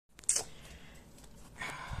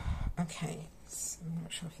Okay, so I'm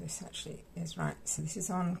not sure if this actually is right. So this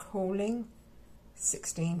is on cooling,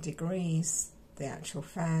 16 degrees, the actual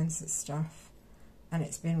fans and stuff, and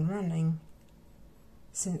it's been running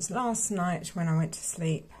since last night when I went to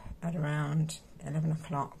sleep at around 11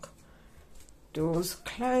 o'clock. Doors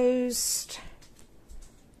closed,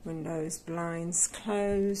 windows, blinds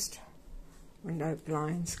closed, window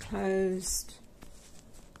blinds closed.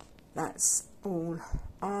 That's all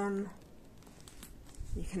on.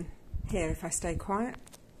 You can hear if I stay quiet.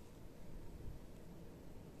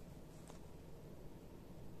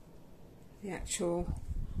 The actual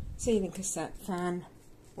ceiling cassette fan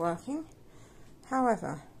working.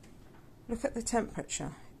 However, look at the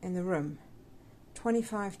temperature in the room,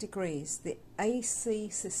 25 degrees. The AC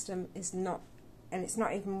system is not, and it's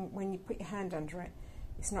not even, when you put your hand under it,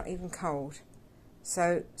 it's not even cold.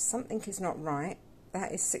 So something is not right.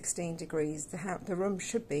 That is 16 degrees. The room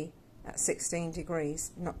should be at 16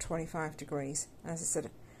 degrees, not 25 degrees. As I said,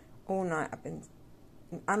 all night I've been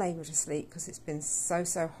unable to sleep because it's been so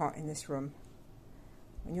hot in this room.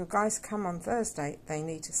 When your guys come on Thursday, they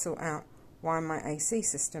need to sort out why my AC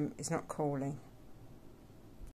system is not cooling.